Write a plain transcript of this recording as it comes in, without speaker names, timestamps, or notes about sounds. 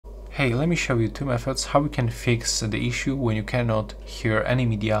Hey, let me show you two methods how you can fix the issue when you cannot hear any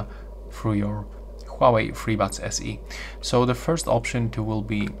media through your Huawei FreeBuds SE. So the first option will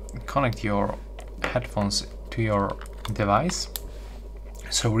be connect your headphones to your device.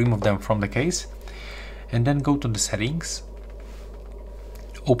 So remove them from the case and then go to the settings,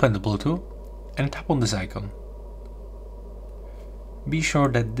 open the Bluetooth and tap on this icon. Be sure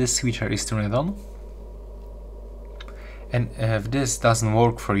that this switcher is turned on. And if this doesn't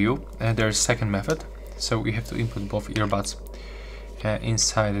work for you, there's a second method. So you have to input both earbuds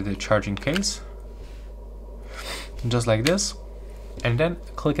inside the charging case, just like this, and then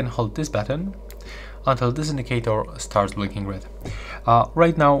click and hold this button until this indicator starts blinking red.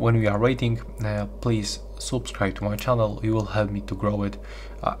 Right now, when we are waiting, please subscribe to my channel. You will help me to grow it.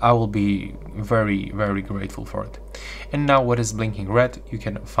 I will be very grateful for it. And now when it's blinking red, you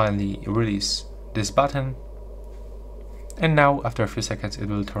can finally release this button. And now after a few seconds it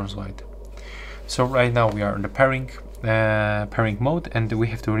will turn white. So right now we are in the pairing mode, and we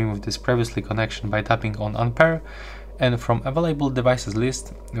have to remove this previously connection by tapping on unpair, and from available devices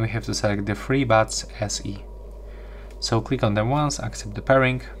list we have to select the FreeBuds SE. So click on them once, accept the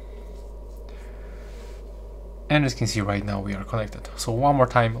pairing, and as you can see right now we are connected. So one more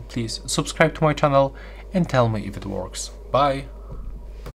time, please subscribe to my channel and tell me if it works. Bye!